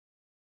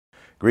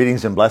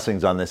Greetings and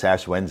blessings on this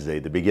Ash Wednesday,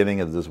 the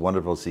beginning of this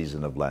wonderful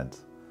season of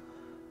Lent.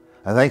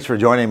 And thanks for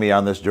joining me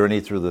on this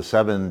journey through the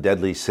 7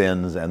 deadly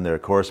sins and their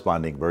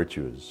corresponding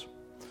virtues.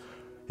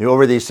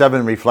 Over these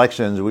 7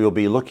 reflections, we will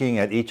be looking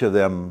at each of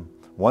them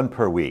one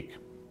per week.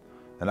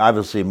 And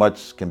obviously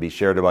much can be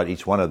shared about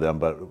each one of them,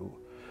 but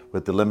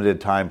with the limited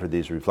time for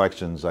these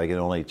reflections, I can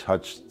only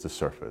touch the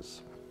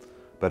surface.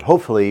 But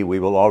hopefully we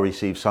will all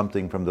receive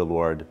something from the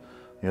Lord,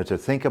 to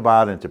think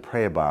about and to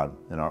pray about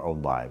in our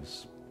own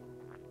lives.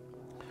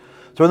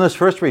 So in this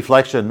first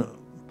reflection,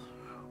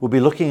 we'll be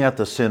looking at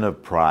the sin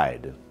of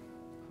pride.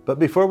 But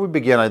before we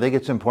begin, I think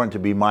it's important to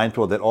be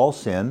mindful that all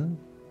sin,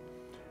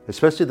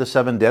 especially the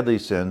 7 deadly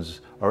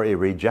sins, are a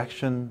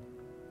rejection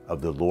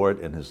of the Lord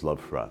and His love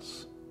for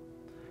us.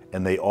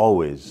 And they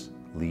always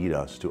lead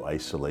us to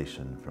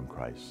isolation from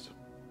Christ.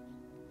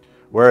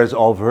 Whereas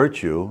all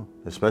virtue,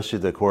 especially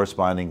the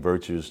corresponding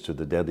virtues to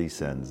the deadly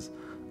sins,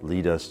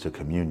 lead us to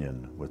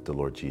communion with the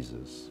Lord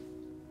Jesus.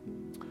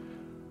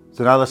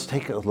 So now let's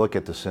take a look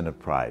at the sin of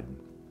pride.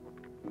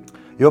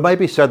 It might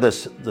be said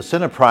that the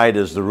sin of pride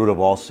is the root of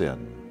all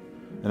sin.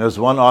 And as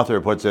one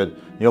author puts it,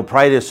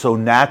 pride is so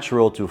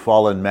natural to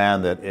fallen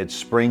man that it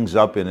springs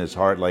up in his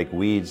heart like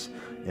weeds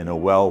in a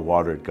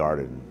well-watered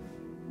garden.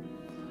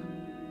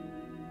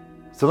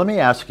 So let me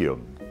ask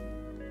you,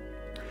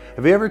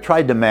 have you ever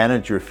tried to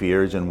manage your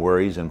fears and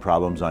worries and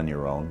problems on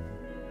your own?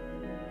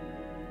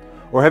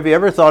 Or have you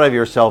ever thought of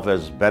yourself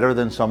as better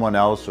than someone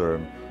else,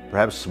 or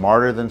perhaps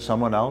smarter than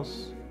someone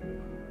else?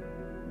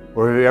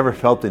 Or have you ever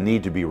felt the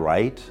need to be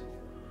right?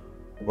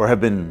 Or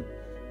have been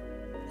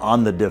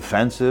on the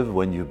defensive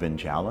when you've been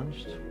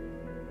challenged?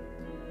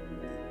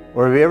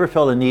 Or have you ever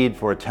felt a need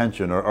for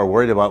attention or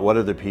worried about what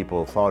other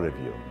people thought of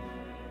you?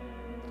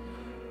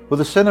 Well,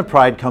 the sin of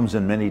pride comes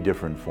in many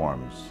different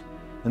forms.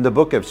 In the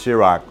book of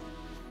Sirach,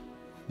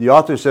 the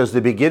author says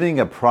the beginning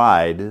of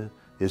pride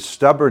is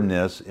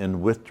stubbornness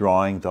in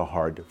withdrawing the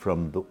heart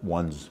from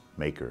one's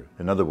maker.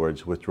 In other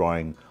words,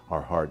 withdrawing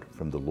our heart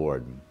from the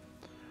Lord.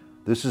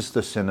 This is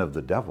the sin of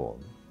the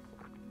devil.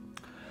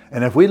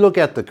 And if we look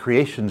at the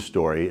creation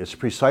story, it's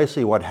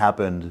precisely what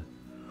happened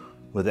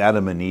with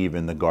Adam and Eve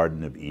in the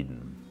Garden of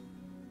Eden.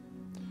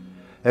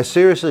 As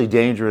seriously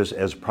dangerous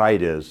as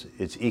pride is,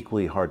 it's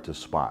equally hard to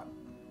spot.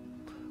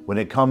 When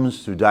it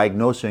comes to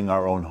diagnosing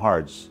our own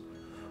hearts,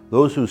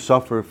 those who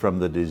suffer from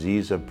the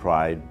disease of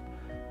pride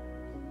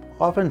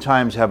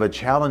oftentimes have a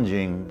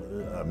challenging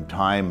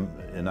time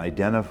in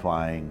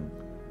identifying,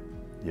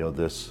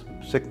 this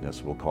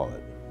sickness, we'll call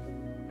it.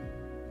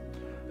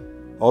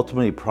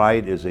 Ultimately,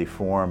 pride is a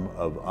form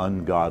of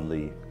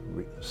ungodly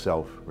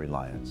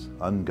self-reliance.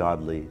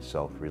 Ungodly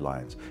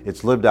self-reliance.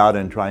 It's lived out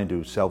in trying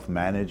to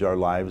self-manage our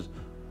lives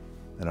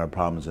and our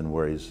problems and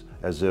worries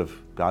as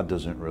if God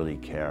doesn't really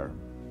care,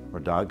 or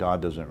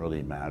God doesn't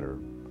really matter.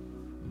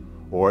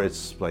 Or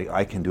it's like,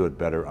 I can do it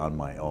better on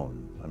my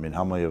own. I mean,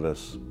 how many of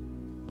us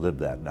live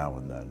that now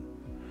and then?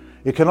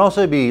 It can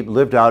also be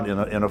lived out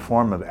in a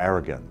form of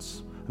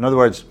arrogance. In other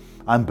words,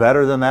 I'm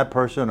better than that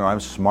person, or I'm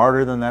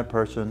smarter than that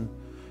person.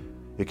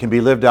 It can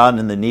be lived out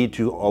in the need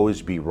to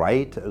always be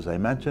right, as I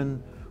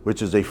mentioned,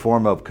 which is a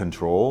form of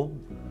control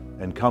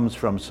and comes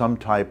from some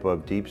type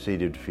of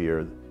deep-seated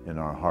fear in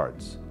our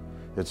hearts.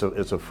 It's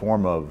a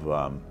form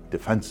of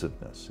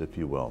defensiveness, if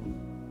you will.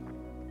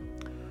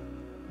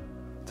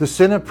 The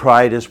sin of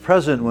pride is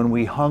present when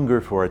we hunger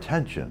for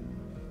attention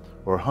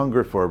or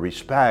hunger for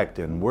respect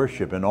and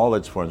worship in all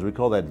its forms. We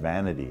call that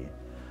vanity.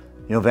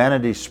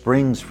 Vanity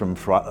springs from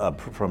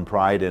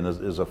pride and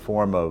is a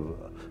form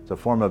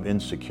of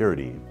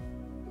insecurity.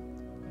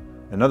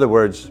 In other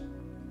words,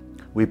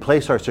 we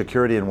place our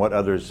security in what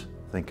others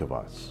think of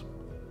us.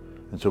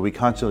 And so we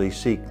constantly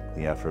seek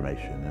the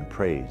affirmation and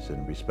praise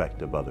and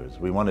respect of others.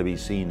 We want to be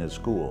seen as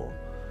cool,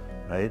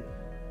 right?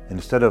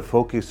 Instead of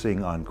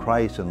focusing on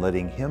Christ and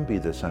letting Him be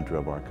the center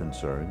of our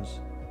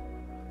concerns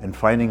and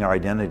finding our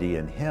identity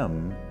in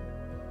Him,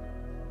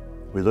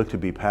 we look to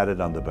be patted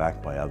on the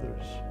back by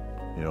others.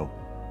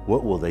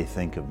 What will they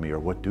think of me, or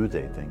what do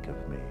they think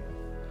of me?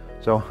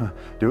 So,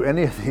 do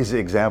any of these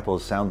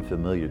examples sound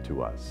familiar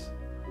to us?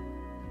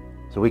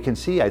 So we can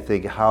see, I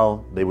think,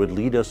 how they would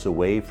lead us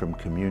away from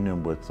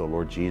communion with the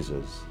Lord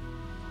Jesus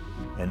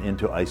and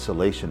into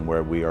isolation,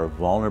 where we are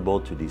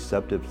vulnerable to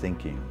deceptive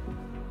thinking.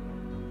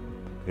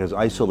 Because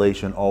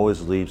isolation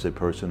always leaves a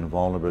person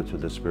vulnerable to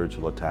the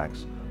spiritual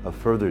attacks of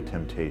further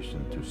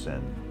temptation to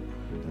sin,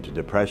 and to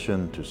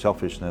depression, to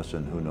selfishness,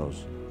 and who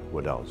knows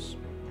what else.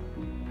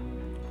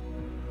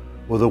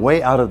 Well, the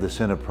way out of the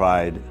sin of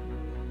pride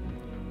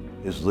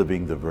is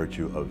living the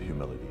virtue of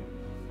humility.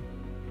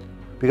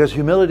 Because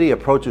humility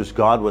approaches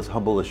God with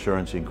humble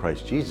assurance in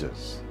Christ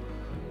Jesus.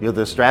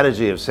 The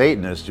strategy of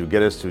Satan is to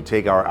get us to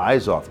take our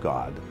eyes off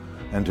God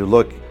and to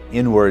look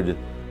inward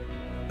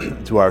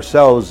to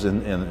ourselves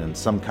in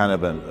some kind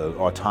of an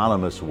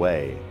autonomous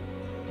way.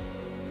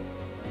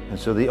 And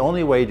so the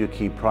only way to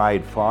keep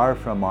pride far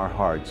from our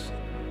hearts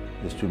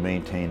is to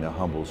maintain a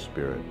humble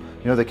spirit.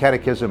 The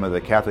Catechism of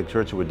the Catholic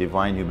Church would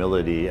define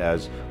humility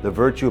as the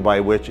virtue by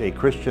which a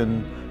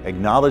Christian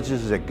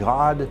acknowledges that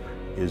God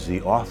is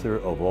the author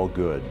of all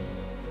good.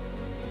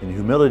 And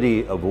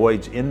humility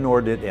avoids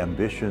inordinate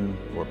ambition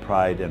or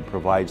pride and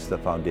provides the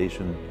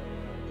foundation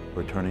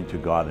for turning to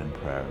God in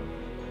prayer.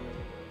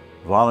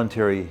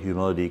 Voluntary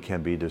humility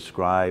can be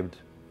described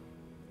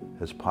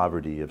as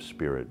poverty of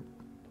spirit.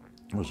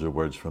 Those are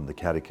words from the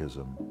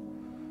Catechism.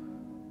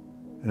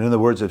 And in the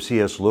words of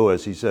C.S.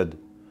 Lewis, he said,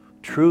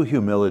 "True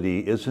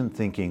humility isn't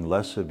thinking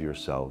less of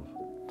yourself,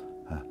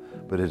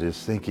 but it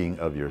is thinking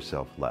of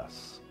yourself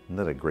less." Isn't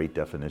that a great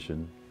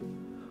definition?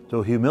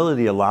 So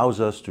humility allows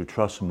us to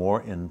trust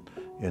more in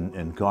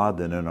God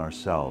than in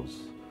ourselves.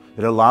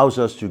 It allows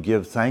us to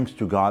give thanks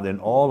to God in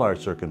all our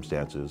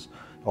circumstances,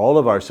 all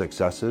of our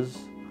successes,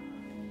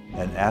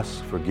 and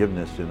ask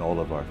forgiveness in all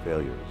of our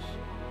failures.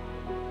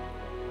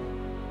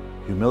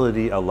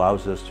 Humility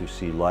allows us to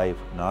see life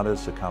not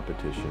as a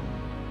competition,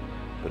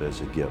 but as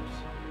a gift,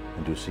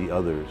 and to see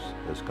others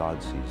as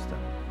God sees them.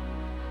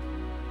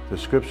 The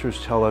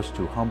scriptures tell us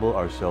to humble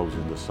ourselves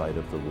in the sight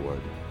of the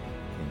Lord,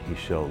 and He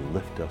shall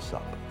lift us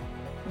up.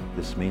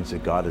 This means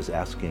that God is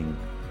asking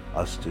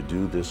us to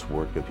do this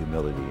work of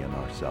humility in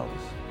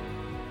ourselves.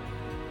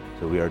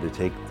 So we are to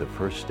take the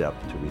first step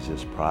to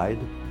resist pride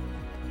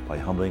by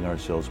humbling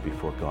ourselves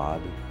before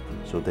God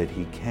so that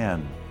He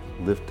can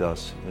lift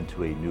us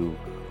into a new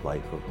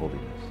life of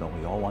holiness. Don't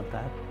we all want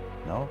that?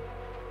 No?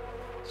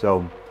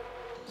 So,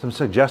 some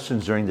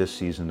suggestions during this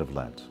season of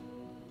Lent.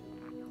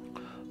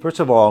 First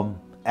of all,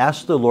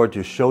 ask the Lord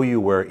to show you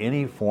where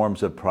any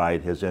forms of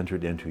pride has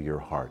entered into your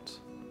heart,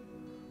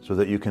 so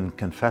that you can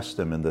confess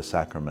them in the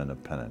sacrament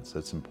of penance.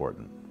 That's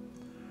important.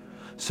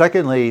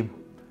 Secondly,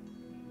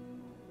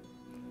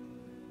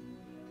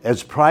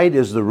 as pride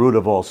is the root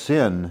of all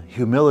sin,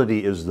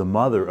 humility is the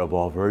mother of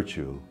all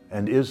virtue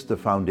and is the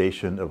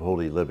foundation of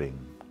holy living.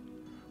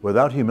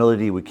 Without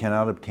humility, we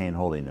cannot obtain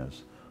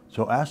holiness.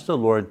 So ask the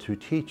Lord to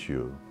teach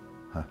you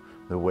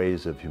the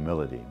ways of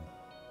humility.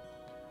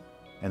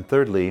 And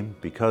thirdly,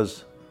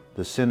 because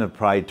the sin of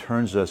pride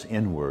turns us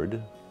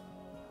inward,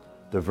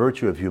 the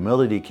virtue of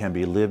humility can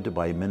be lived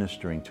by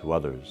ministering to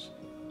others.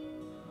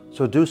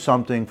 So do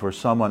something for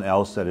someone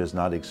else that is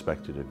not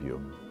expected of you.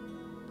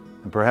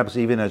 And perhaps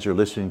even as you're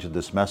listening to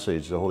this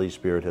message, the Holy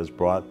Spirit has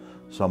brought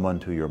someone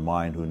to your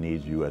mind who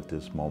needs you at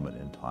this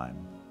moment in time.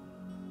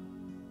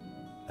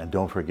 And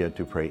don't forget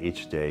to pray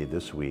each day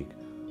this week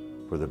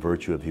for the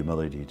virtue of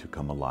humility to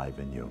come alive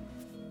in you.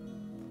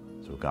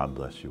 So God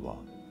bless you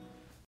all.